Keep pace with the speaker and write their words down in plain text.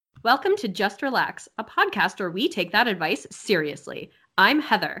Welcome to Just Relax, a podcast where we take that advice seriously. I'm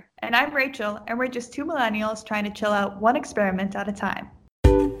Heather. And I'm Rachel, and we're just two millennials trying to chill out one experiment at a time.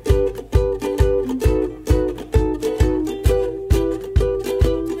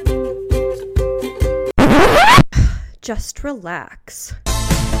 Just relax.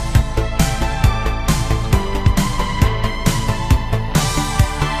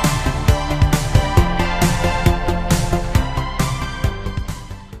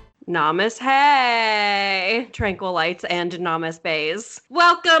 Namaste, tranquil lights and namaste.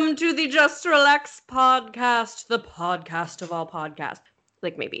 Welcome to the Just Relax podcast, the podcast of all podcasts.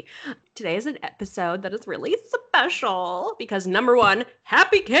 Like maybe. Today is an episode that is really special because number one,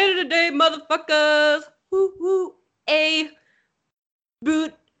 Happy Canada Day, motherfuckers! Woo woo, a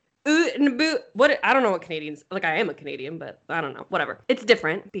boot. And boot. What? I don't know what Canadians, like I am a Canadian, but I don't know. Whatever. It's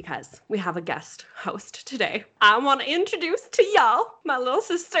different because we have a guest host today. I want to introduce to y'all my little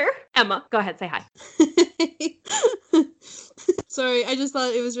sister, Emma. Go ahead, say hi. Sorry, I just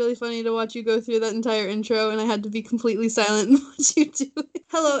thought it was really funny to watch you go through that entire intro, and I had to be completely silent and watch you do it.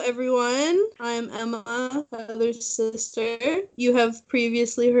 Hello, everyone. I'm Emma, Heather's sister. You have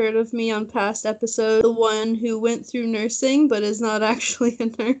previously heard of me on past episodes, the one who went through nursing but is not actually a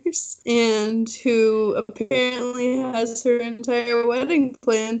nurse, and who apparently has her entire wedding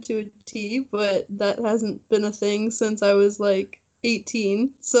planned to a T, but that hasn't been a thing since I was like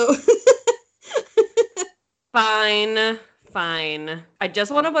 18, so... Fine. I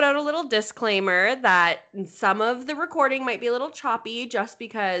just want to put out a little disclaimer that some of the recording might be a little choppy just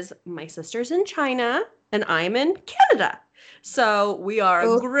because my sister's in China and I'm in Canada. So we are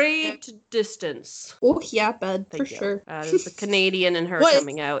a great distance. Oh, yeah, bud, for sure. That is the Canadian in her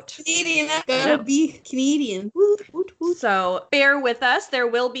coming out. Canadian, I gotta be Canadian. Woot, woot, woot. So bear with us. There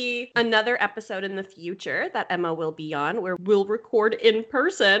will be another episode in the future that Emma will be on where we'll record in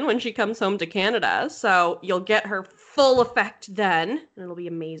person when she comes home to Canada. So you'll get her full effect then, and it'll be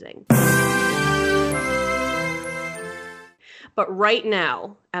amazing. But right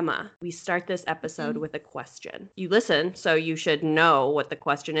now, Emma, we start this episode with a question. You listen, so you should know what the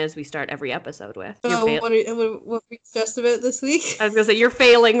question is we start every episode with. What are we stressed about this week? I was going to say, you're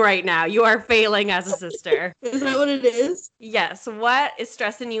failing right now. You are failing as a sister. Is that what it is? Yes. What is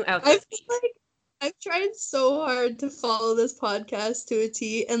stressing you out this week? I've tried so hard to follow this podcast to a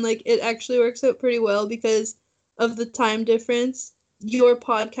T, and it actually works out pretty well because of the time difference. Your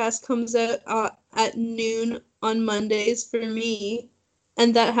podcast comes out at noon on Mondays for me,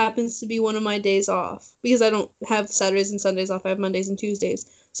 and that happens to be one of my days off because I don't have Saturdays and Sundays off. I have Mondays and Tuesdays.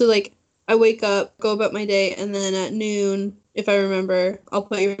 So I wake up, go about my day, and then at noon, if I remember, I'll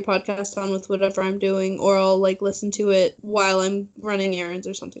put your podcast on with whatever I'm doing, or I'll listen to it while I'm running errands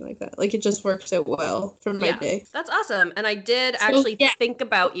or something like that. It just works out well for my day. That's awesome. And I did actually think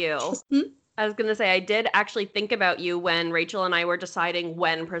about you. I was going to say, I did actually think about you when Rachel and I were deciding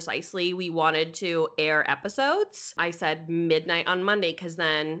when precisely we wanted to air episodes. I said midnight on Monday because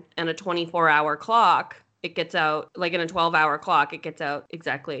then in a 24-hour clock, it gets out, in a 12-hour clock, it gets out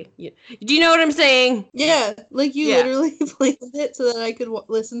exactly. Do you know what I'm saying? Yeah, literally planned it so that I could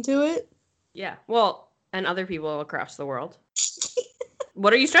listen to it. Yeah, well, and other people across the world.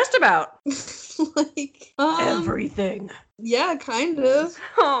 What are you stressed about? Everything. Yeah, kind of.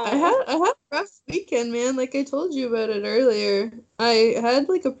 Oh. I had a rough weekend, man. I told you about it earlier. I had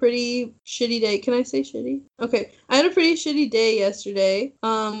a pretty shitty day. Can I say shitty? Okay. I had a pretty shitty day yesterday.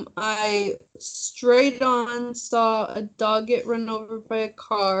 I straight on saw a dog get run over by a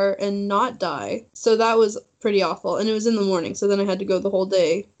car and not die. So that was pretty awful. And it was in the morning, so then I had to go the whole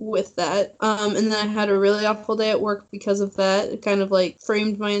day with that. And then I had a really awful day at work because of that. It kind of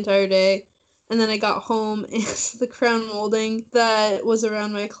framed my entire day. And then I got home and the crown molding that was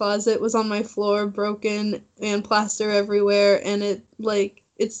around my closet was on my floor, broken and plaster everywhere. And it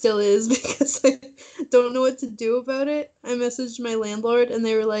still is because I don't know what to do about it. I messaged my landlord and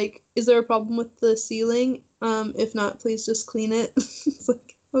they were like, is there a problem with the ceiling? If not, please just clean it. It's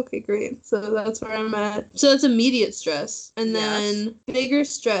okay, great. So that's where I'm at. So that's immediate stress. And then bigger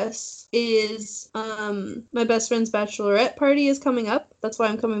stress is my best friend's bachelorette party is coming up. That's why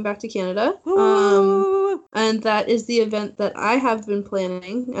I'm coming back to Canada. And that is the event that I have been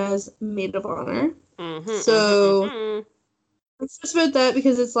planning as maid of honor. So I'm stressed about that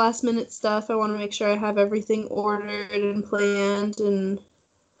because it's last minute stuff. I want to make sure I have everything ordered and planned and,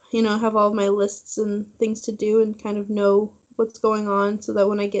 have all of my lists and things to do and kind of know what's going on so that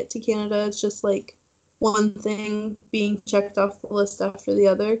when I get to Canada, it's just one thing being checked off the list after the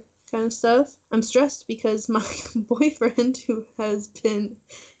other kind of stuff. I'm stressed because my boyfriend, who has been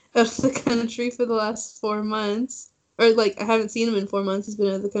out of the country for the last 4 months, or like I haven't seen him in 4 months. He's been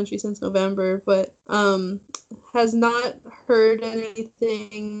out of the country since November, but has not heard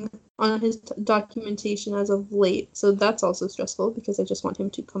anything on his documentation as of late. So that's also stressful because I just want him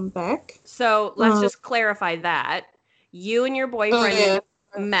to come back. So let's just clarify that. You and your boyfriend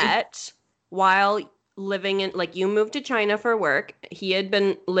met while living in, like, you moved to China for work. He had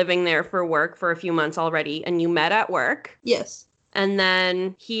been living there for work for a few months already, and you met at work. Yes. And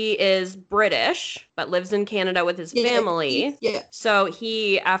then he is British, but lives in Canada with his family. Yeah. So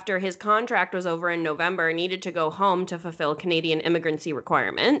he, after his contract was over in November, needed to go home to fulfill Canadian immigrancy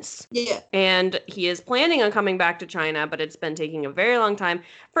requirements. Yeah. And he is planning on coming back to China, but it's been taking a very long time.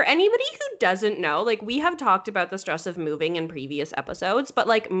 For anybody who doesn't know, like, we have talked about the stress of moving in previous episodes, but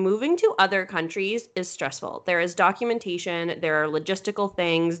like moving to other countries is stressful. There is documentation, there are logistical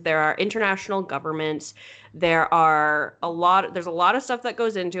things, there are international governments. There's a lot of stuff that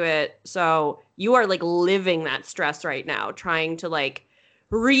goes into it. So you are like living that stress right now, trying to like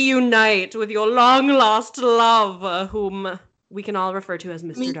reunite with your long lost love, whom we can all refer to as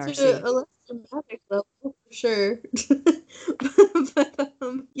Mr. Darcy. To a less dramatic level, for sure. but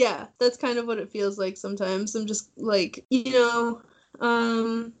yeah, that's kind of what it feels like sometimes. I'm just like, the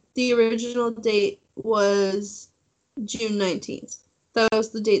original date was June 19th. That was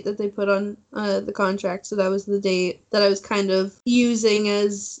the date that they put on the contract. So that was the date that I was kind of using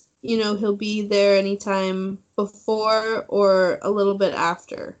as, he'll be there anytime before or a little bit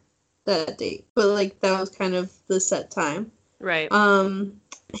after that date. But like that was kind of the set time. Right.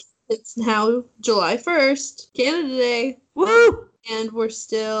 It's now July 1st, Canada Day. Woo! And we're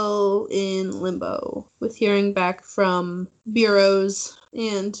still in limbo with hearing back from bureaus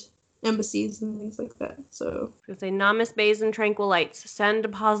and embassies and things like that. So I say namaste and tranquilites.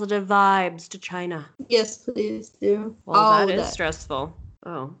 Send positive vibes to China. Yes, please do. Well, that is stressful.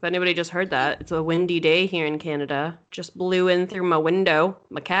 Oh, if anybody just heard that, it's a windy day here in Canada. Just blew in through my window.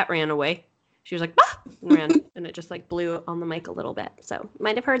 My cat ran away. She was like, bah! And ran, and it just like blew on the mic a little bit. So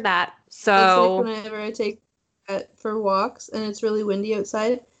might have heard that. So it's like whenever I take cat for walks and it's really windy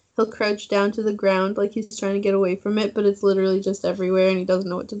outside, he'll crouch down to the ground like he's trying to get away from it, but it's literally just everywhere and he doesn't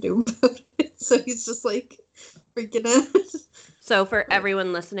know what to do about it. So he's just like freaking out. So for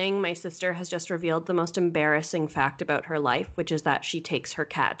everyone listening, my sister has just revealed the most embarrassing fact about her life, which is that she takes her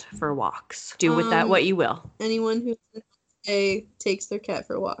cat for walks. Do with that what you will. Anyone who takes their cat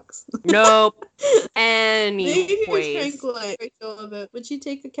for walks. Nope. Anyways. Would she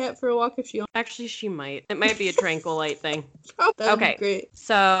take the cat for a walk if she... Actually, she might. It might be a tranquilite thing. Okay. Great.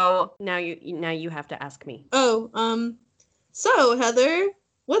 So now you have to ask me. So Heather,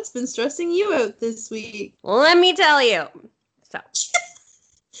 what's been stressing you out this week? Let me tell you. So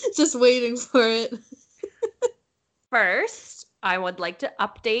just waiting for it. First, I would like to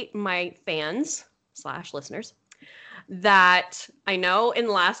update my fans/listeners that I know in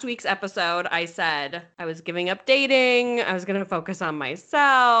last week's episode, I said I was giving up dating. I was going to focus on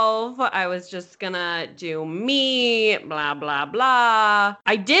myself. I was just going to do me, blah, blah, blah.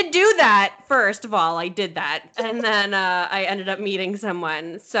 I did do that. First of all, I did that. And then I ended up meeting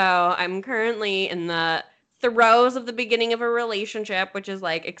someone. So I'm currently in the throes of the beginning of a relationship, which is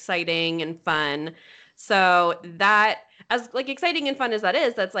like exciting and fun. So that, as like exciting and fun as that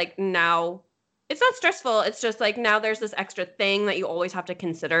is, that's like now it's not stressful. It's just like now there's this extra thing that you always have to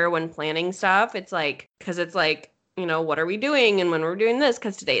consider when planning stuff. It's like, because it's like, what are we doing and when we're doing this?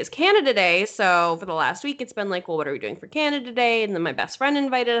 Because today is Canada Day. So for the last week, it's been like, well, what are we doing for Canada Day? And then my best friend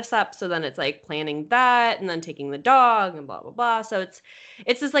invited us up. So then it's like planning that and then taking the dog and blah, blah, blah. So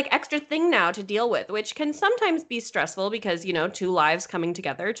it's this like extra thing now to deal with, which can sometimes be stressful because, two lives coming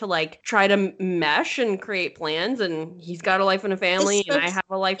together to like try to mesh and create plans. And he's got a life and a family and I have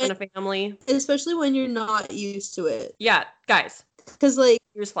a life and a family. Especially when you're not used to it. Yeah, guys. Because like,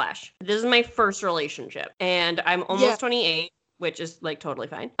 newsflash, this is my first relationship and I'm almost 28, which is like totally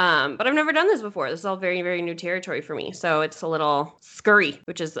fine. But I've never done this before. This is all very, very new territory for me. So it's a little scurry,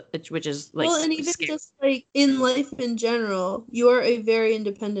 which is like, well, and even just like in life in general, you are a very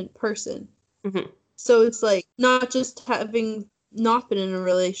independent person. Mm-hmm. So it's like not just having not been in a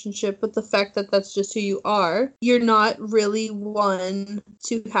relationship, but the fact that that's just who you are, you're not really one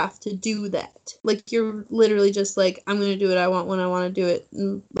to have to do that. Like you're literally just like, I'm going to do what I want when I want to do it.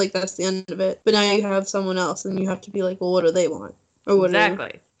 And like, that's the end of it. But now you have someone else and you have to be like, well, what do they want? Or what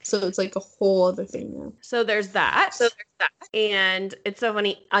exactly. So it's like a whole other thing now. So there's that. And it's so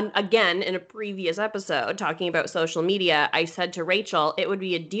funny. Again, in a previous episode talking about social media, I said to Rachel, it would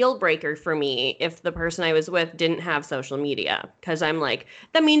be a deal breaker for me if the person I was with didn't have social media. Because I'm like,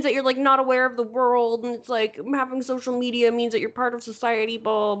 that means that you're like not aware of the world. And it's like having social media means that you're part of society,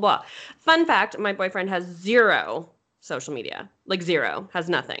 blah, blah, blah. Fun fact, my boyfriend has zero social media. Like zero. Has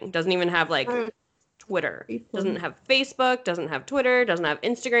nothing. Doesn't even have like Twitter. Doesn't have Facebook, doesn't have Twitter, doesn't have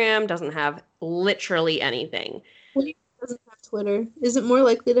Instagram, doesn't have literally anything. What do you mean doesn't have Twitter? Is it more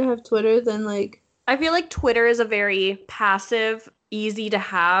likely to have Twitter than like... I feel like Twitter is a very passive, easy to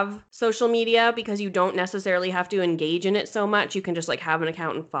have social media because you don't necessarily have to engage in it so much. You can just like have an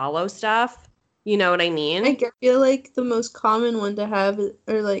account and follow stuff. You know what I mean? I feel like the most common one to have,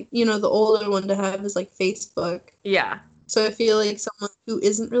 or like, you know, the older one to have is like Facebook. Yeah. So I feel like someone who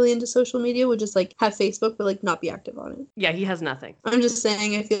isn't really into social media would just like have Facebook but like not be active on it. Yeah, he has nothing. I'm just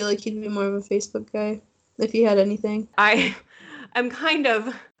saying I feel like he'd be more of a Facebook guy if he had anything. I'm kind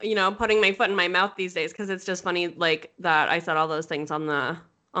of, you know, putting my foot in my mouth these days because it's just funny like that I said all those things on the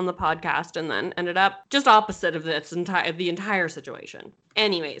podcast and then ended up just opposite of the entire situation.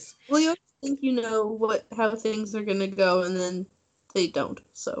 Anyways. Well, you always think you know how things are gonna go and then they don't,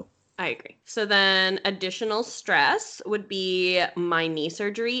 so. I agree. So then additional stress would be my knee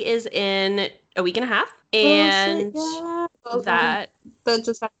surgery is in a week and a half. And that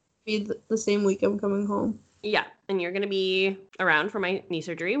just happens to be the same week I'm coming home. Yeah. And you're going to be around for my knee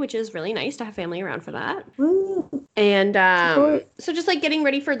surgery, which is really nice to have family around for that. Woo. And so just like getting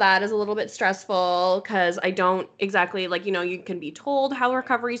ready for that is a little bit stressful because I don't exactly like, you know, you can be told how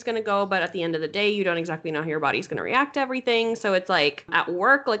recovery is going to go, but at the end of the day, you don't exactly know how your body's going to react to everything. So it's like at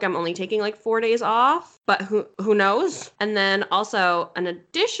work, like I'm only taking like 4 days off, but who knows? And then also an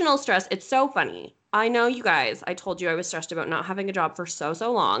additional stress. It's so funny. I know you guys, I told you I was stressed about not having a job for so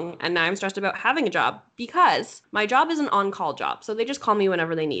long, and now I'm stressed about having a job because my job is an on-call job. So they just call me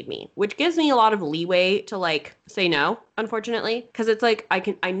whenever they need me, which gives me a lot of leeway to like say no, unfortunately, because it's like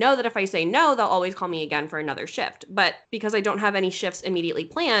I know that if I say no, they'll always call me again for another shift. But because I don't have any shifts immediately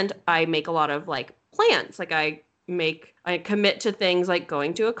planned, I make a lot of like plans. Like I commit to things like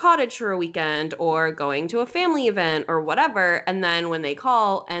going to a cottage for a weekend or going to a family event or whatever. And then when they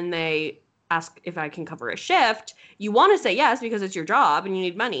call and they ask if I can cover a shift, you want to say yes because it's your job and you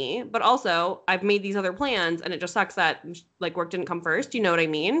need money, but also I've made these other plans and it just sucks that like work didn't come first. You know what I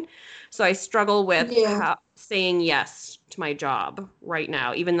mean? So I struggle with saying yes to my job right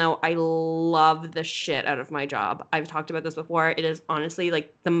now, even though I love the shit out of my job. I've talked about this before. It is honestly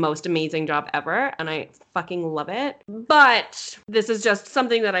like the most amazing job ever and I fucking love it. But this is just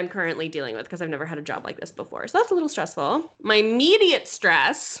something that I'm currently dealing with because I've never had a job like this before. So that's a little stressful. My immediate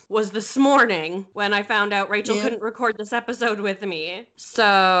stress was this morning when I found out Rachel couldn't record this episode with me.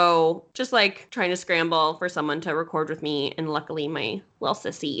 So just like trying to scramble for someone to record with me, and luckily my little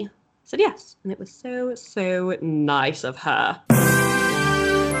sissy said yes, and it was so nice of her.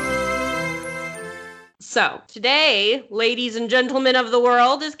 So today, ladies and gentlemen of the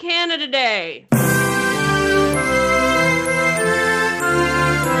world, is Canada Day.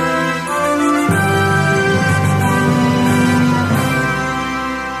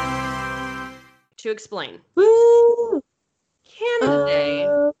 To explain. Woo! Canada Day.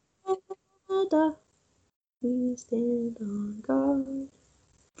 Canada, we stand on guard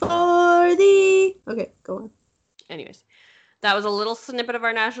for thee. Okay, go on. Anyways, that was a little snippet of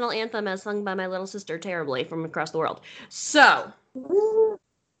our national anthem as sung by my little sister terribly from across the world. So,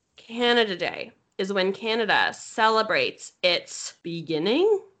 Canada Day is when Canada celebrates its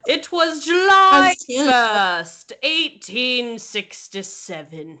beginning. It was July 1st,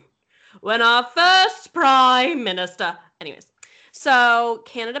 1867, when our first Prime Minister... Anyways. So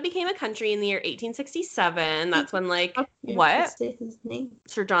Canada became a country in the year 1867. That's when, like, what? Say his name.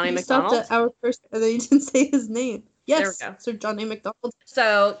 Sir John A. You Macdonald? stopped at our first, and then you didn't say his name. Yes, there we go. Sir John A. Macdonald.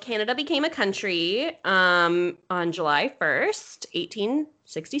 So Canada became a country on July 1st,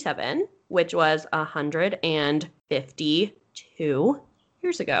 1867, which was 152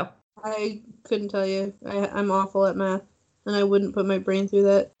 years ago. I couldn't tell you. I'm awful at math. And I wouldn't put my brain through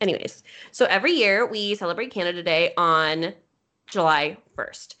that. Anyways, so every year we celebrate Canada Day on July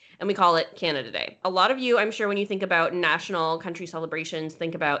 1st, and we call it Canada Day. A lot of you, I'm sure, when you think about national country celebrations,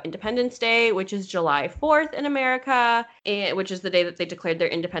 think about Independence Day, which is July 4th in America, which is the day that they declared their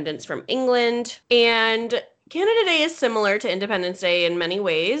independence from England. And Canada Day is similar to Independence Day in many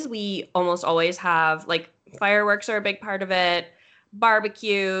ways. We almost always have, like, fireworks are a big part of it.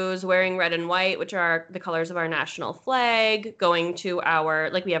 Barbecues, wearing red and white, which are the colors of our national flag, going to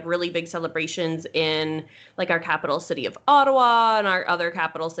we have really big celebrations in, like, our capital city of Ottawa and our other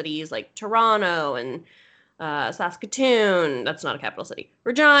capital cities like Toronto and Saskatoon. That's not a capital city.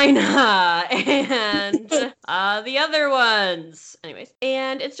 Regina and the other ones. Anyways,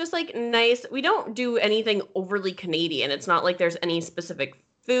 and it's just, like, nice. We don't do anything overly Canadian. It's not like there's any specific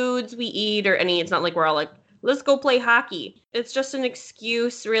foods we eat or it's not like we're all, like, let's go play hockey. It's just an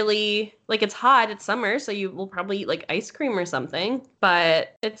excuse, really. Like, it's hot, it's summer, so you will probably eat like ice cream or something.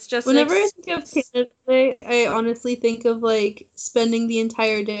 But it's just Whenever I think of Canada Day, I honestly think of like spending the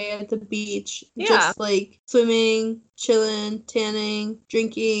entire day at the beach, just like swimming, chilling, tanning,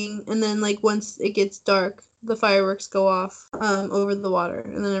 drinking, and then like once it gets dark, the fireworks go off over the water,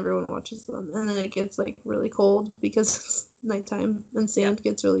 and then everyone watches them, and then it gets like really cold because it's nighttime, and sand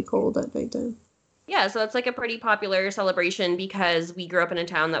gets really cold at nighttime. Yeah, so it's like a pretty popular celebration because we grew up in a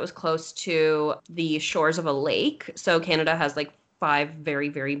town that was close to the shores of a lake. So Canada has like 5 very,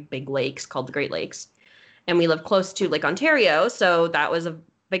 very big lakes called the Great Lakes. And we live close to Lake Ontario, so that was a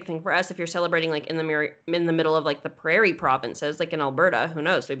big thing for us. If you're celebrating like in the middle of like the prairie provinces, like in Alberta, who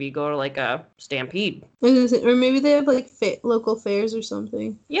knows? Maybe you go to like a stampede. Or maybe they have like local fairs or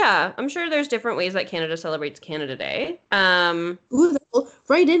something. Yeah, I'm sure there's different ways that Canada celebrates Canada Day. Ooh,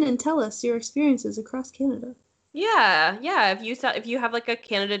 write in and tell us your experiences across Canada. Yeah. If you have like a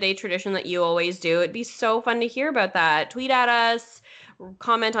Canada Day tradition that you always do, it'd be so fun to hear about that. Tweet at us,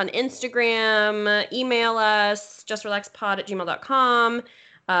 comment on Instagram, email us, justrelaxpod@gmail.com.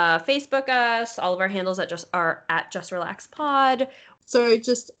 Facebook us. All of our handles are at justrelaxpod. Sorry,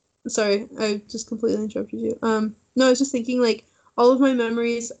 I just completely interrupted you. No, I was just thinking like all of my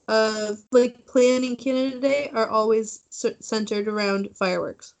memories of like planning Canada Day are always centered around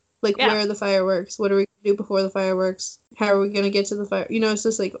fireworks. Like, where are the fireworks? What are we going to do before the fireworks? How are we going to get to the fire? You know, it's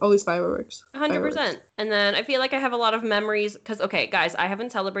just like always fireworks. 100%. And then I feel like I have a lot of memories because, okay, guys, I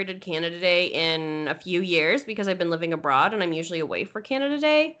haven't celebrated Canada Day in a few years because I've been living abroad and I'm usually away for Canada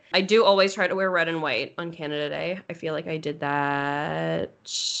Day. I do always try to wear red and white on Canada Day. I feel like I did that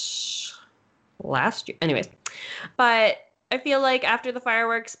last year. Anyways, but I feel like after the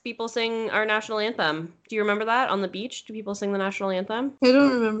fireworks, people sing our national anthem. Do you remember that on the beach? Do people sing the national anthem? I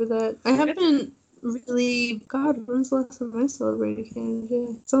don't remember that. I haven't really. God, when's the last time I celebrated Canada Day?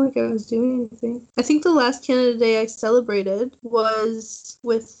 It's not like I was doing anything. I think the last Canada Day I celebrated was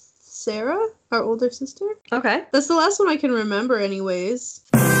with Sarah, our older sister. Okay. That's the last one I can remember, anyways.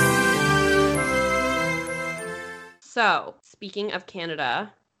 So, speaking of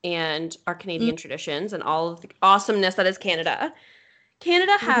Canada and our Canadian traditions and all of the awesomeness that is Canada,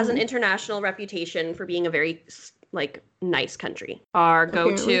 Canada has an international reputation for being a very like nice country. Our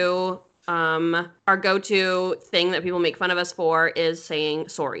go-to thing that people make fun of us for is saying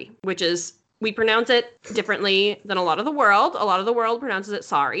sorry, which is, we pronounce it differently than a lot of the world. A lot of the world pronounces it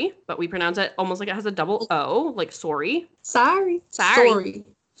sorry, but we pronounce it almost like it has a double O, like sorry. Sorry.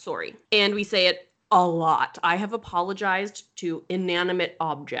 And we say it a lot. I have apologized to inanimate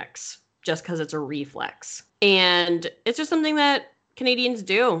objects just because it's a reflex. And it's just something that Canadians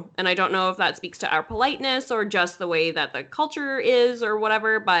do. And I don't know if that speaks to our politeness or just the way that the culture is or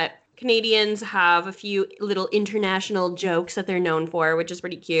whatever, but Canadians have a few little international jokes that they're known for, which is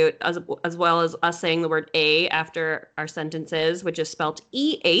pretty cute, as well as us saying the word A after our sentences, which is spelled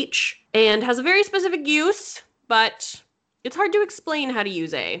EH, and has a very specific use, but it's hard to explain how to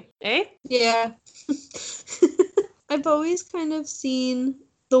use A. Eh? Yeah. I've always kind of seen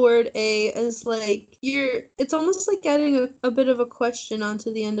the word A as like it's almost like adding a bit of a question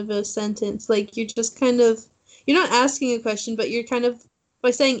onto the end of a sentence. Like you're not asking a question, but you're kind of,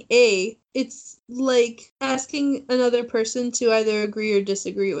 by saying A, it's like asking another person to either agree or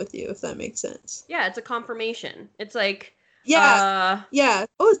disagree with you, if that makes sense. Yeah, it's a confirmation. It's like, yeah.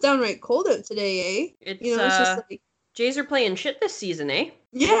 Oh, it's downright cold out today, eh? It's just like, Jays are playing shit this season, eh?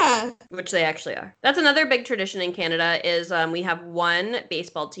 Yeah. Which they actually are. That's another big tradition in Canada is we have one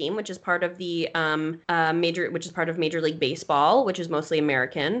baseball team, which is part of the Major League Baseball, which is mostly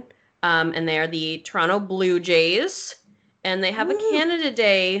American. And they are the Toronto Blue Jays. And they have a Canada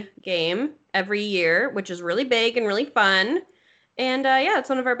Day game every year, which is really big and really fun. And it's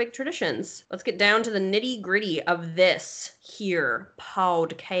one of our big traditions. Let's get down to the nitty-gritty of this here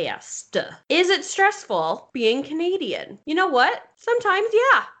podcast. Is it stressful being Canadian? You know what? Sometimes,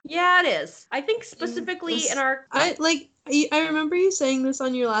 yeah. Yeah, it is. I think specifically in our... I remember you saying this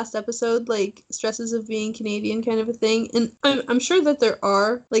on your last episode, like, stresses of being Canadian kind of a thing. And I'm sure that there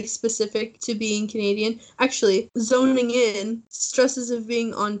are, like, specific to being Canadian. Actually, zoning in, stresses of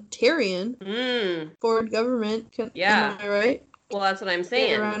being Ontarian. Forward government. Am I right? Well, that's what I'm saying.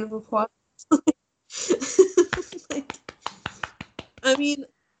 Get a round of applause. I mean,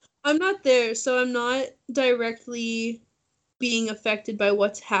 I'm not there, so I'm not directly being affected by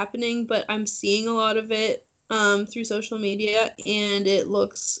what's happening, but I'm seeing a lot of it through social media, and it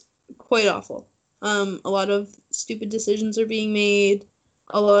looks quite awful. A lot of stupid decisions are being made.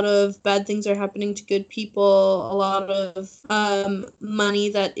 A lot of bad things are happening to good people. A lot of money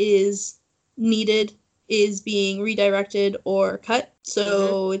that is needed is being redirected or cut.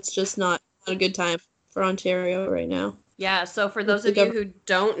 So it's just not a good time for Ontario right now. Yeah, so for those of you who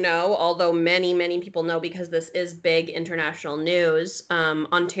don't know, although many, many people know because this is big international news,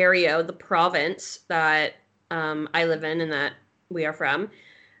 Ontario, the province that I live in and that we are from,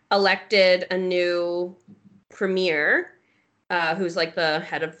 elected a new premier who's like the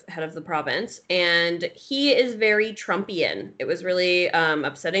head of the province, and he is very Trumpian. It was really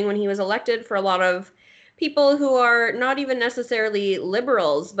upsetting when he was elected for a lot of people who are not even necessarily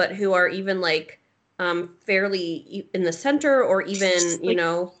liberals, but who are even like fairly in the center, or even, you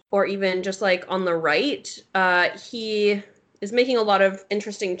know, or even just like on the right. He is making a lot of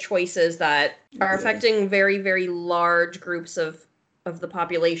interesting choices that are affecting very, very large groups of the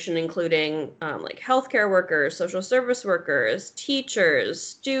population, including like healthcare workers, social service workers, teachers,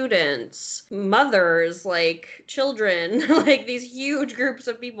 students, mothers, like children, like these huge groups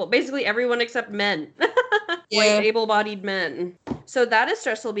of people, basically everyone except men. White, able-bodied men. So that is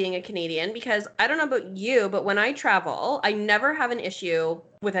stressful being a Canadian, because I don't know about you, but when I travel, I never have an issue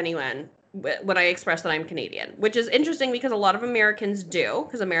with anyone when I express that I'm Canadian, which is interesting because a lot of Americans do,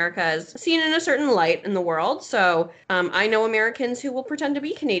 because America is seen in a certain light in the world. So I know Americans who will pretend to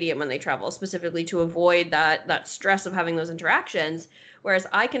be Canadian when they travel, specifically to avoid that stress of having those interactions. Whereas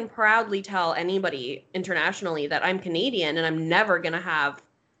I can proudly tell anybody internationally that I'm Canadian, and I'm never going to have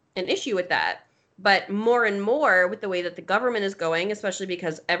an issue with that. But more and more with the way that the government is going, especially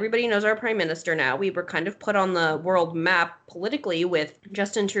because everybody knows our prime minister now, we were kind of put on the world map politically with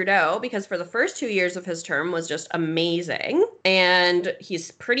Justin Trudeau, because for the first 2 years of his term was just amazing. And he's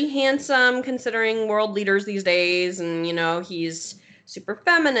pretty handsome considering world leaders these days. And, you know, he's super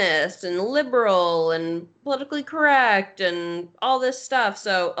feminist and liberal and politically correct and all this stuff.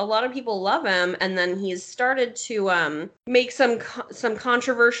 So a lot of people love him. And then he's started to make some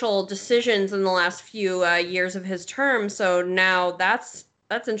controversial decisions in the last few years of his term. So now that's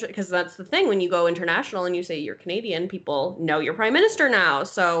interesting, because that's the thing. When you go international and you say you're Canadian, people know you're prime minister now.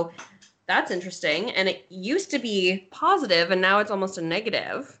 So that's interesting. And it used to be positive, and now it's almost a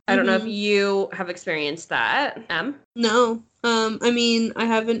negative. I don't know if you have experienced that, Em? No. I mean, I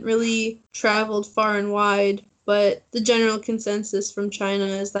haven't really traveled far and wide, but the general consensus from China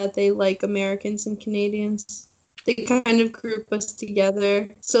is that they like Americans and Canadians. They kind of group us together.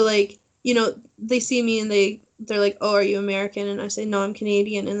 So, like, you know, they see me and they're like, "Oh, are you American?" And I say, "No, I'm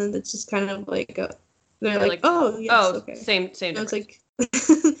Canadian." And then it's just kind of like they're like, "Oh, yes, okay." Same. And it's like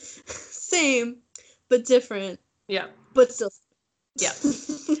same, but different. Yeah. But still. Yeah.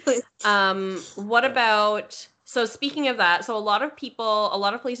 What about, so speaking of that, so a lot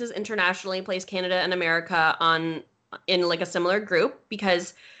of places internationally place Canada and America in like a similar group,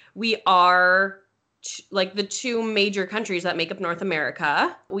 because we are like the two major countries that make up North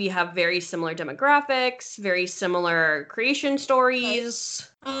America. We have very similar demographics, very similar creation stories.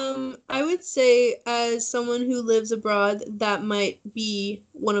 I would say, as someone who lives abroad, that might be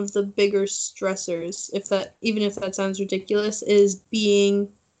one of the bigger stressors, even if that sounds ridiculous, is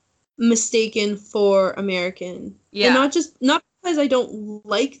being mistaken for American. Yeah. And not because I don't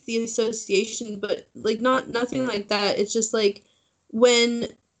like the association, but like nothing like that. It's just like, when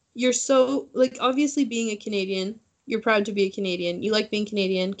you're so, like, obviously being a Canadian, you're proud to be a Canadian. You like being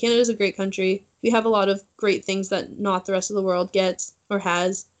Canadian. Canada's a great country. We have a lot of great things that not the rest of the world gets or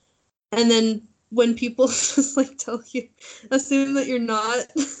has. And then when people just like assume that you're not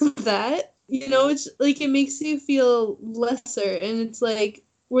that, you know, it's like, it makes you feel lesser. And it's like,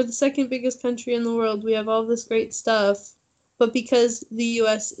 we're the second biggest country in the world. We have all this great stuff. But because the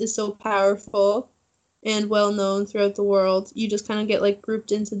US is so powerful and well known throughout the world, you just kind of get like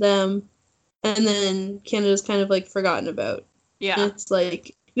grouped into them. And then Canada's kind of like forgotten about. Yeah. And it's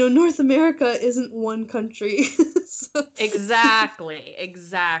like, you know, North America isn't one country. So, Exactly.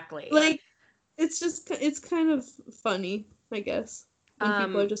 Like, it's kind of funny, I guess, when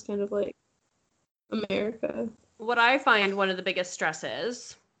people are just kind of like, America. What I find one of the biggest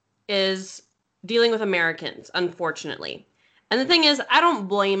stresses is dealing with Americans, unfortunately. And the thing is, I don't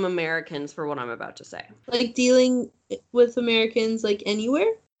blame Americans for what I'm about to say. Like, dealing with Americans, like,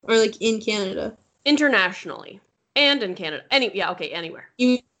 anywhere? Or, like, in Canada? Internationally. And in Canada. Anywhere.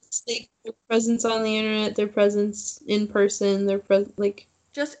 You mistake their presence on the internet, their presence in person, like...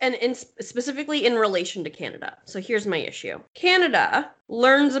 Just, and specifically in relation to Canada. So here's my issue. Canada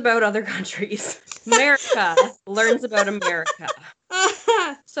learns about other countries. America learns about America.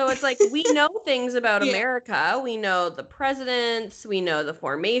 So it's like, we know things about America. We know the presidents, we know the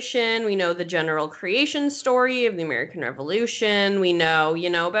formation, we know the general creation story of the American Revolution. We know,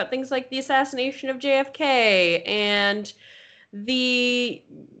 about things like the assassination of JFK and the,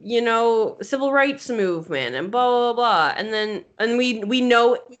 civil rights movement and blah, blah, blah. And we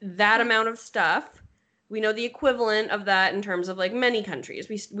know that amount of stuff. We know the equivalent of that in terms of like many countries.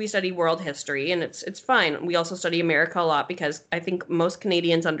 We study world history, and it's fine. We also study America a lot because I think most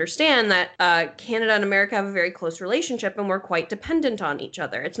Canadians understand that Canada and America have a very close relationship, and we're quite dependent on each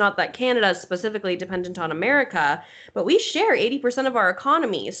other. It's not that Canada is specifically dependent on America, but we share 80% of our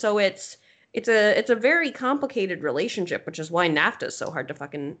economy. So it's a very complicated relationship, which is why NAFTA is so hard to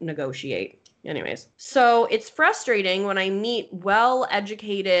fucking negotiate. Anyways, so it's frustrating when I meet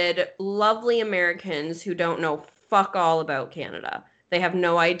well-educated, lovely Americans who don't know fuck all about Canada. They have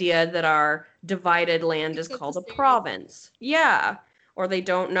no idea that our divided land is called a province. Yeah. Or they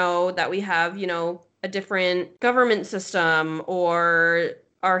don't know that we have, a different government system, or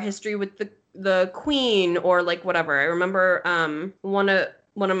our history with the Queen, or like whatever. I remember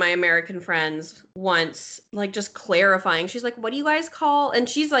one of my American friends once, like, just clarifying. She's like, what do you guys call? And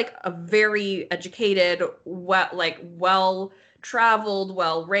she's like a very educated, well-traveled,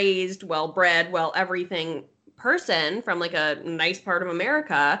 well-raised, well-bred, well-everything person from like a nice part of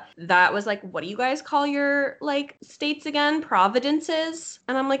America that was like, what do you guys call your like states again? Providences?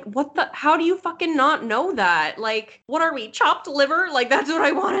 And I'm like, how do you fucking not know that? Like, what are we, chopped liver? Like, that's what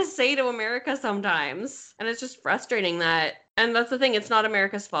I want to say to America sometimes. And it's just frustrating that. And that's the thing, it's not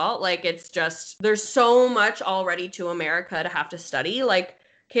America's fault. Like, it's just, there's so much already to America to have to study. Like,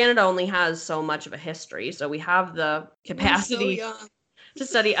 Canada only has so much of a history, so we have the capacity to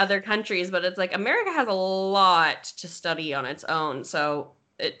study other countries, but it's like America has a lot to study on its own. So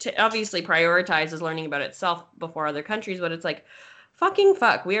it obviously prioritizes learning about itself before other countries, but it's like, fuck,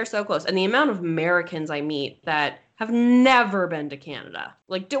 we are so close. And the amount of Americans I meet that have never been to Canada,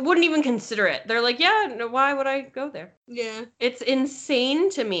 like, wouldn't even consider it. They're like, yeah, no, why would I go there? Yeah. It's insane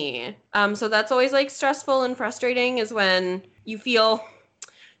to me. So that's always like stressful and frustrating, is when you feel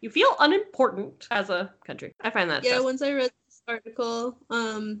unimportant as a country. I find that stressful. Once I read this article,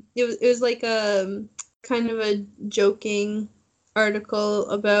 it was like a kind of a joking article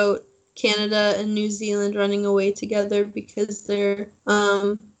about Canada and New Zealand running away together because they're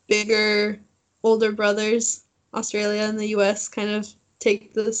bigger, older brothers. Australia and the US kind of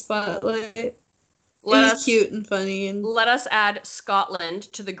take the spotlight. It was cute and funny. And let us add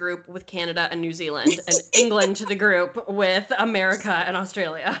Scotland to the group with Canada and New Zealand, and England to the group with America and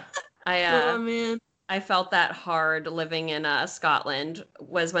Australia. Oh man, I felt that hard living in Scotland,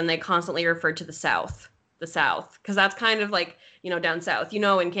 was when they constantly referred to the South, because that's kind of like, down south.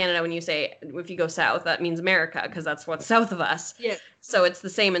 In Canada, when you say, if you go south, that means America, because that's what's south of us. Yeah. So it's the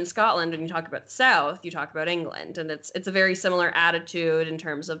same in Scotland. When you talk about the South, you talk about England, and it's a very similar attitude in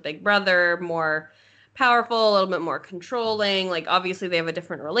terms of Big Brother, more powerful, a little bit more controlling. Like, obviously they have a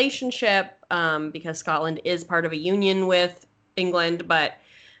different relationship because Scotland is part of a union with England, but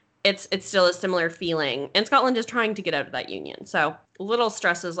it's still a similar feeling. And Scotland is trying to get out of that union. So little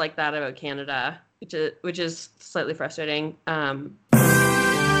stresses like that about Canada, which is slightly frustrating.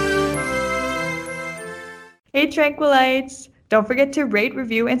 Hey, Tranquilites! Don't forget to rate,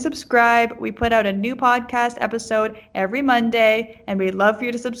 review, and subscribe. We put out a new podcast episode every Monday, and we'd love for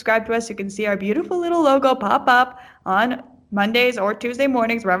you to subscribe to us. You can see our beautiful little logo pop up on Mondays or Tuesday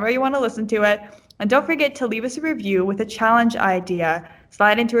mornings, wherever you want to listen to it. And don't forget to leave us a review with a challenge idea.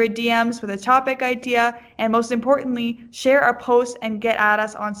 Slide into our DMs with a topic idea, and most importantly, share our posts and get at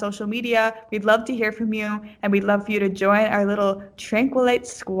us on social media. We'd love to hear from you, and we'd love for you to join our little Tranquilite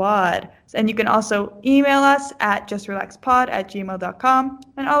squad. And you can also email us at justrelaxpod@gmail.com,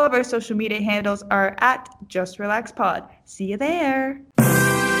 and all of our social media handles are at justrelaxpod. See you there.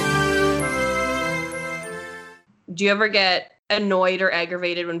 Do you ever get annoyed or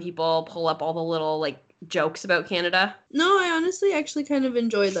aggravated when people pull up all the little, like, jokes about Canada? No, I honestly actually kind of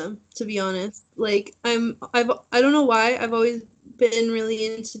enjoy them, to be honest. Like, I don't know why, I've always been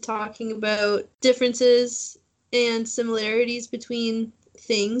really into talking about differences and similarities between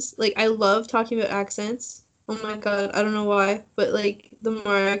things. Like, I love talking about accents. Oh my god, I don't know why, but like, the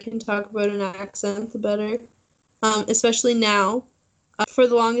more I can talk about an accent, the better. Especially now. For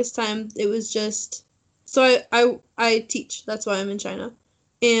the longest time, it was just, so I teach, that's why I'm in China.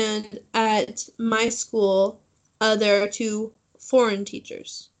 And at my school, there are 2 foreign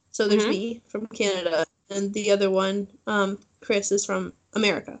teachers. So there's me from Canada, and the other one, Chris, is from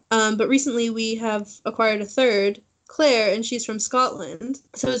America. But recently we have acquired a third, Claire, and she's from Scotland.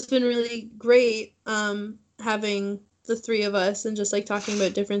 So it's been really great having the 3 of us and just like talking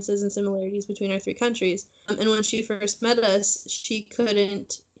about differences and similarities between our 3 countries. And when she first met us, she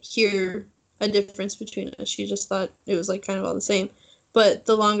couldn't hear a difference between us. She just thought it was like kind of all the same. But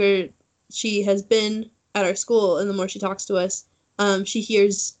the longer she has been at our school and the more she talks to us, she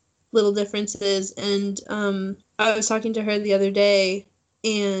hears little differences. And I was talking to her the other day,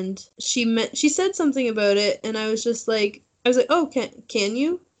 and she said something about it, and I was like, oh, can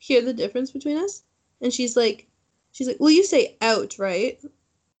you hear the difference between us? And she's like, well, you say out, right?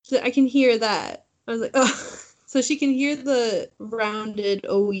 So I can hear that. I was like, oh. So she can hear the rounded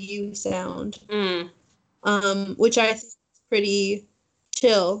OU sound, which I think is pretty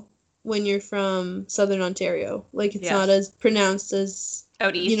chill when you're from Southern Ontario. Like, it's not as pronounced as,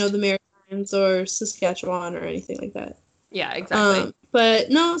 out east, the Maritimes or Saskatchewan or anything like that. Yeah, exactly. But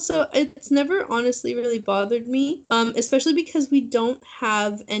no, so it's never honestly really bothered me, especially because we don't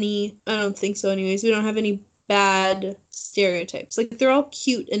have any, I don't think so anyways, we don't have any bad stereotypes. Like, they're all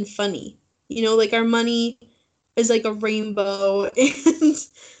cute and funny. Like, our money is like a rainbow, and,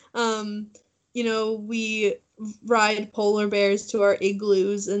 we ride polar bears to our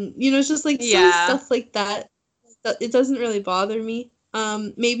igloos, and, it's just like silly stuff like that. It doesn't really bother me.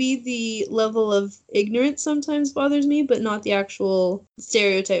 Maybe the level of ignorance sometimes bothers me, but not the actual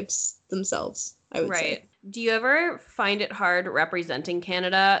stereotypes themselves, I would say. Do you ever find it hard representing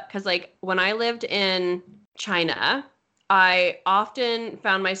Canada? Because, like, when I lived in China, I often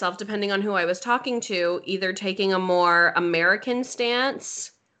found myself, depending on who I was talking to, either taking a more American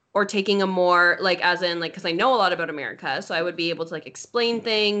stance or taking a more, like, as in, like, because I know a lot about America, so I would be able to, like, explain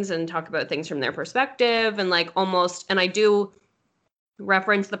things and talk about things from their perspective, and, like, almost, and I do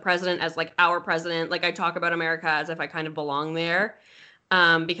reference the president as, like, our president. Like, I talk about America as if I kind of belong there,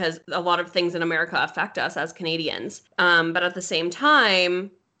 because a lot of things in America affect us as Canadians. But at the same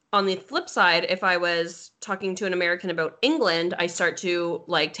time, on the flip side, if I was talking to an American about England, I start to,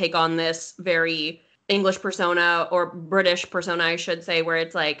 like, take on this very English persona, or British persona, I should say, where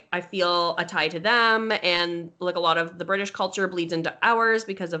it's like I feel a tie to them, and, like, a lot of the British culture bleeds into ours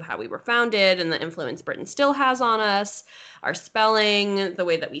because of how we were founded and the influence Britain still has on us, our spelling, the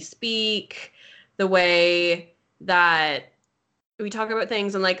way that we speak, the way that we talk about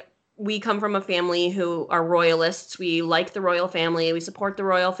things. And, like, we come from a family who are royalists. We like the royal family. We support the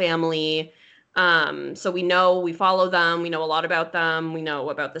royal family. So we follow them. We know a lot about them. We know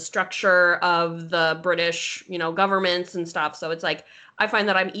about the structure of the British, governments and stuff. So it's like, I find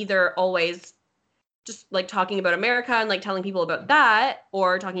that I'm either always just, like, talking about America and, like, telling people about that,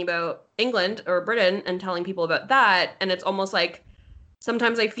 or talking about England or Britain and telling people about that. And it's almost like,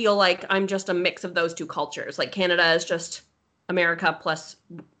 sometimes I feel like I'm just a mix of those two cultures. Like, Canada is just America plus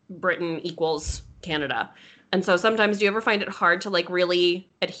Britain equals Canada. And so sometimes, do you ever find it hard to, like, really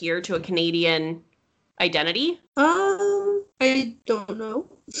adhere to a Canadian identity? I don't know.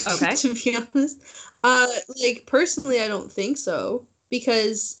 Okay. To be honest. Like, personally, I don't think so,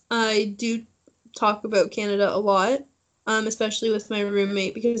 because I do talk about Canada a lot, especially with my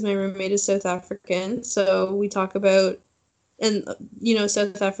roommate, because my roommate is South African. So we talk about, and,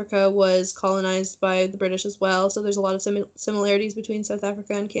 South Africa was colonized by the British as well. So there's a lot of similarities between South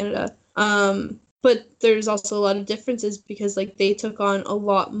Africa and Canada. But there's also a lot of differences because, like, they took on a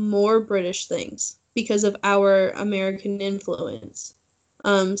lot more British things because of our American influence.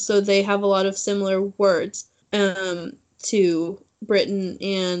 So they have a lot of similar words to Britain,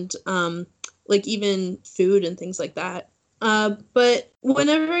 and, like, even food and things like that. But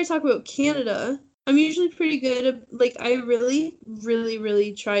whenever I talk about Canada, I'm usually pretty good at, like, I really, really,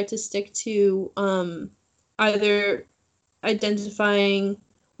 really try to stick to either identifying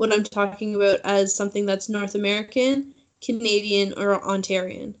what I'm talking about as something that's North American, Canadian, or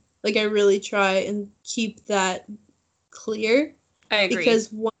Ontarian. Like, I really try and keep that clear. I agree.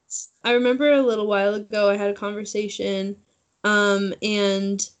 Because I remember a little while ago, I had a conversation,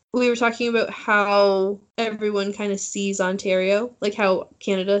 and we were talking about how everyone kind of sees Ontario, like how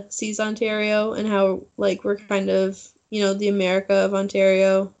Canada sees Ontario, and how, like, we're kind of, the America of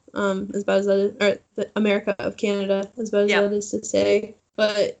Ontario, as bad as that is, or the America of Canada, as bad as that is to say.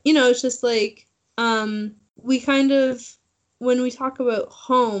 But, it's just like, we kind of, when we talk about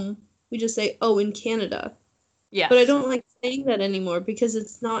home, we just say, oh, in Canada. Yeah. But I don't like saying that anymore because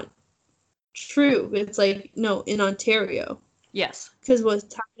it's not true. It's like, no, in Ontario. Yes. Because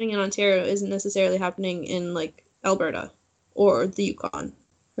what's happening in Ontario isn't necessarily happening in, like, Alberta or the Yukon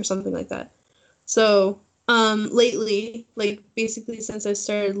or something like that. So, lately, like, basically since I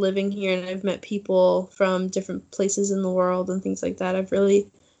started living here and I've met people from different places in the world and things like that, I've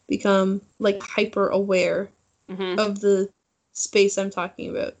really become, like, hyper aware of the space I'm talking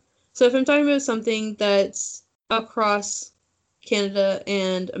about. So if I'm talking about something that's across Canada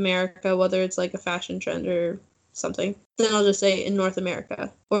and America, whether it's, like, a fashion trend or something, then I'll just say in North America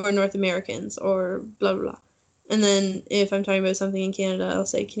or North Americans or blah, blah, blah. And then if I'm talking about something in Canada, I'll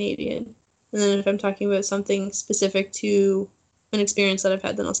say Canadian. And then if I'm talking about something specific to an experience that I've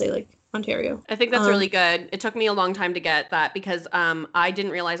had, then I'll say like Ontario. I think that's really good. It took me a long time to get that because I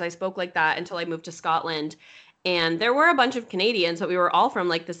didn't realize I spoke like that until I moved to Scotland. And there were a bunch of Canadians, but we were all from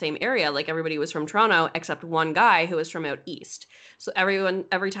like the same area. Like everybody was from Toronto except one guy who was from out east. So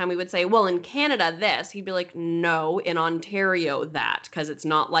every time we would say, well, in Canada, this, he'd be like, no, in Ontario, that, because it's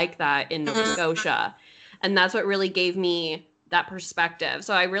not like that in Nova Scotia. And that's what really gave me that perspective.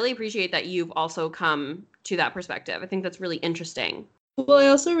 So I really appreciate that you've also come to that perspective. I think that's really interesting. Well, I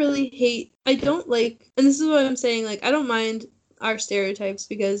also really I don't like, and this is what I'm saying, like, I don't mind our stereotypes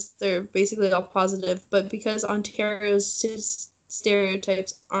because they're basically all positive, but because Ontario's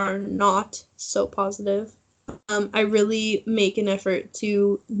stereotypes are not so positive, I really make an effort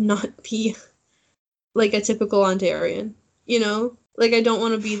to not be like a typical Ontarian, you know? Like, I don't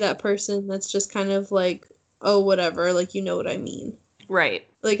want to be that person that's just kind of like, oh, whatever, like, you know what I mean. Right.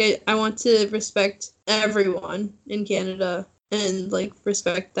 Like, I want to respect everyone in Canada and, like,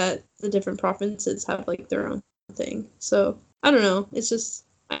 respect that the different provinces have, like, their own thing. So, I don't know. It's just,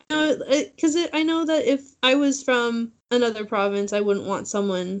 I know that if I was from another province, I wouldn't want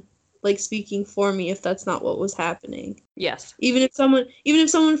someone, like, speaking for me if that's not what was happening. Yes. Even if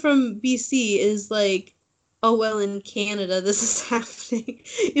someone from BC is like, oh, well, in Canada, this is happening.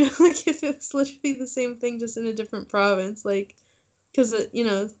 You know, like, if it was literally the same thing just in a different province, like, because, you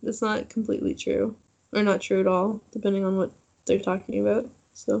know, it's not completely true. Or not true at all, depending on what they're talking about.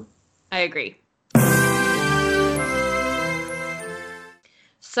 So I agree.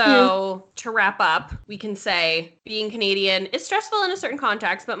 So to wrap up, we can say being Canadian is stressful in a certain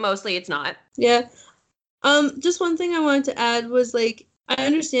context, but mostly it's not. Yeah. Just one thing I wanted to add was, like, I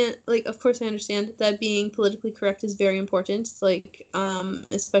understand, like, of course I understand that being politically correct is very important, like,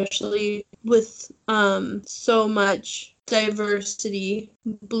 especially with so much diversity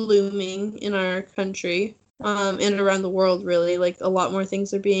blooming in our country, and around the world, really. Like, a lot more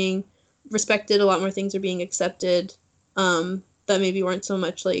things are being respected, a lot more things are being accepted, that maybe weren't so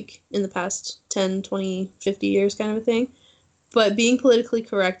much, like, in the past 10, 20, 50 years kind of a thing. But being politically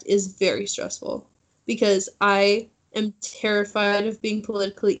correct is very stressful because I am terrified of being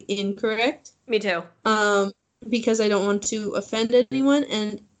politically incorrect. Me too. Because I don't want to offend anyone,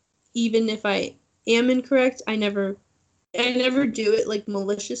 and even if I am incorrect, I never do it, like,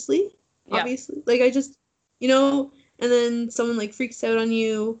 maliciously, obviously. Yeah. Like, I just, you know, and then someone, like, freaks out on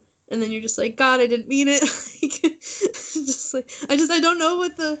you, and then you're just like, God, I didn't mean it. Like, just like, I don't know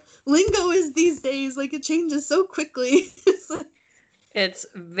what the lingo is these days. Like, it changes so quickly. It's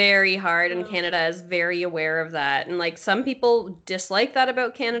very hard, and Canada is very aware of that. And, like, some people dislike that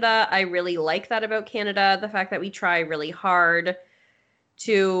about Canada. I really like that about Canada, the fact that we try really hard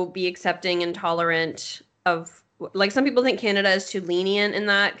to be accepting and tolerant of, like, some people think Canada is too lenient in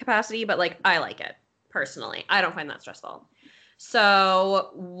that capacity, but, like, I like it, personally. I don't find that stressful. So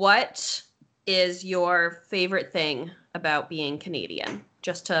what is your favorite thing about being Canadian?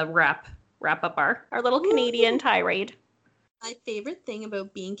 Just to wrap up our little Canadian tirade. My favorite thing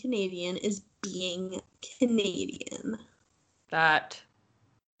about being Canadian is being Canadian. That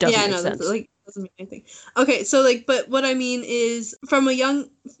doesn't make sense. Like, doesn't mean anything. Okay, so, like, but what I mean is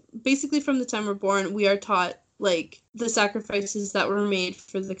basically from the time we're born, we are taught, like, the sacrifices that were made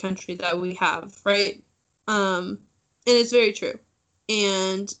for the country that we have, right? And it's very true.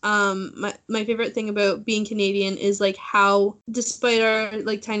 And my favorite thing about being Canadian is, like, how, despite our,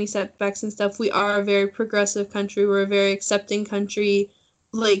 like, tiny setbacks and stuff, we are a very progressive country. We're a very accepting country.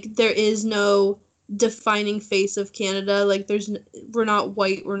 Like, there is no defining face of Canada. Like, we're not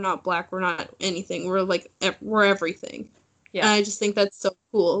white, we're not black, we're not anything. We're, like, we're everything. Yeah. And I just think that's so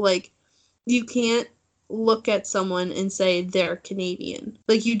cool. Like, you can't look at someone and say they're Canadian.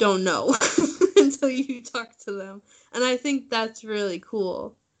 Like, you don't know until you talk to them. And I think that's really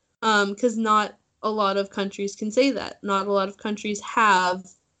cool, because not a lot of countries can say that. Not a lot of countries have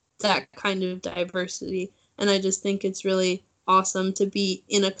that kind of diversity. And I just think it's really awesome to be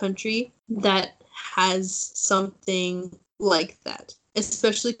in a country that has something like that.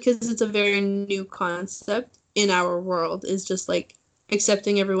 Especially because it's a very new concept in our world, is just, like,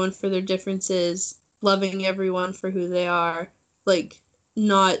 accepting everyone for their differences, loving everyone for who they are, like,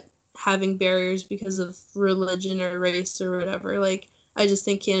 not having barriers because of religion or race or whatever. Like, I just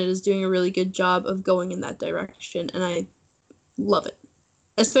think Canada's doing a really good job of going in that direction, and I love it.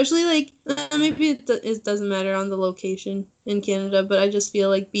 Especially, like, maybe it doesn't matter on the location in Canada, but I just feel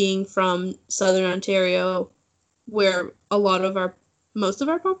like being from Southern Ontario, where most of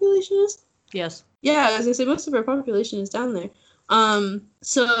our population is. Yes. Yeah, I was gonna say most of our population is down there.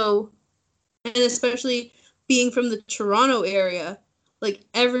 So, and especially being from the Toronto area, Like,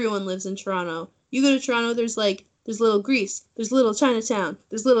 everyone lives in Toronto. You go to Toronto, there's little Greece, there's little Chinatown,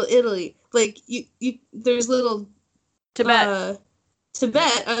 there's little Italy. Like, there's little Tibet.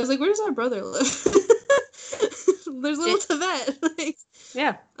 Tibet. I was like, where does our brother live? There's little Tibet. Like,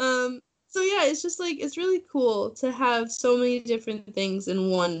 yeah. So yeah, it's just like, it's really cool to have so many different things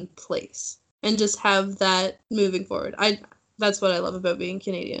in one place and just have that moving forward. That's what I love about being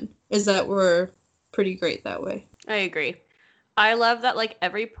Canadian, is that we're pretty great that way. I agree. I love that, like,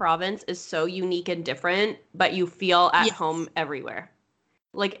 every province is so unique and different, but you feel at home everywhere.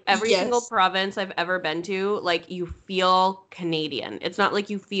 Like, every single province I've ever been to, like, you feel Canadian. It's not like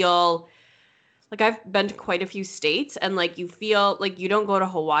you feel... Like, I've been to quite a few states, and, like, you feel... Like, you don't go to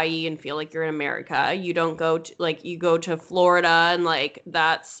Hawaii and feel like you're in America. You don't go to... Like, you go to Florida, and, like,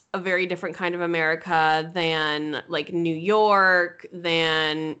 that's a very different kind of America than, like, New York,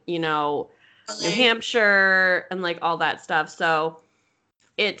 than, you know... New Hampshire, and, like, all that stuff. So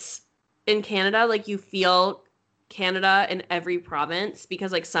it's in Canada, like, you feel Canada in every province,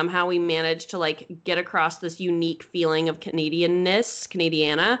 because, like, somehow we managed to, like, get across this unique feeling of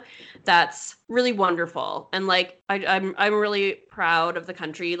Canadiana, that's really wonderful. And, like, I'm really proud of the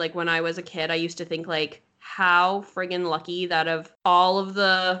country. Like, when I was a kid, I used to think, like, how friggin' lucky that of all of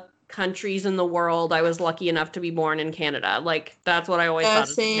the countries in the world, I was lucky enough to be born in Canada. Like, that's what I always thought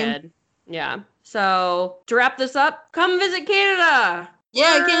as a kid. Yeah. So to wrap this up, come visit Canada.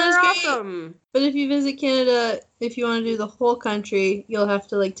 Yeah, Canada's awesome. Great. But if you visit Canada, if you want to do the whole country, you'll have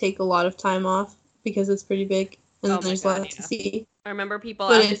to, like, take a lot of time off because it's pretty big and there's a lot to see. I remember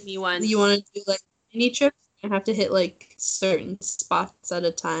people asking me once. You want to do, like, mini trips, you have to hit, like, certain spots at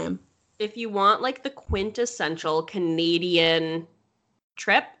a time. If you want, like, the quintessential Canadian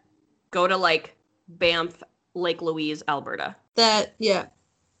trip, go to, like, Banff, Lake Louise, Alberta. That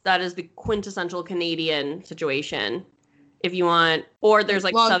is the quintessential Canadian situation. If you want, or there's,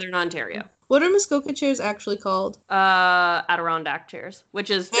 like, Southern Ontario. What are Muskoka chairs actually called? Adirondack chairs, which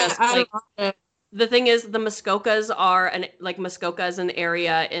is just like, the thing is, the Muskokas are Muskoka is an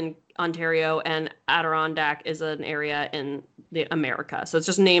area in Ontario, and Adirondack is an area in the America. So it's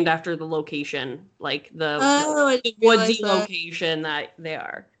just named after the location, like the woodsy location that they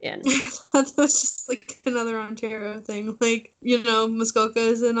are in. That was just like another Ontario thing. Like, you know, Muskoka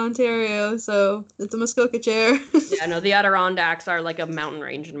is in Ontario, so it's a Muskoka chair. Yeah, no, the Adirondacks are like a mountain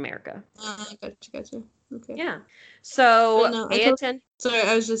range in America. Gotcha. Okay. Yeah. So pay attention. Sorry,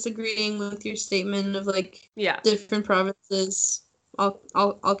 I was just agreeing with your statement of, like, different provinces.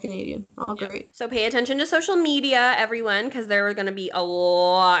 All Canadian. All great. So pay attention to social media, everyone, because there are going to be a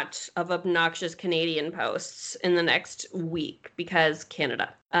lot of obnoxious Canadian posts in the next week because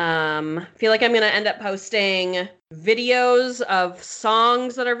Canada. Feel like I'm going to end up posting videos of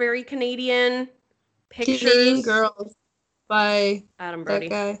songs that are very Canadian. Pictures. Canadian Girls by Adam Brody.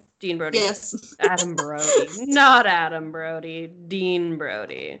 That guy. Dean Brody. Yes. Adam Brody. Not Adam Brody. Dean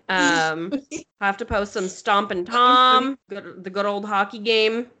Brody. I have to post some Stompin' Tom, the good old hockey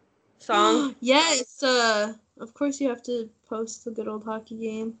game song. Yes. Of course you have to post the good old hockey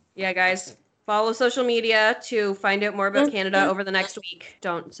game. Yeah, guys. Follow social media to find out more about Canada over the next week.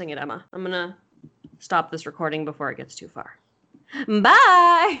 Don't sing it, Emma. I'm going to stop this recording before it gets too far.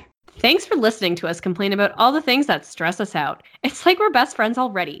 Bye! Thanks for listening to us complain about all the things that stress us out. It's like we're best friends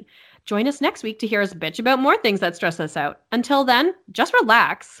already. Join us next week to hear us bitch about more things that stress us out. Until then, just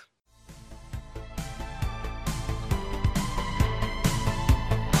relax.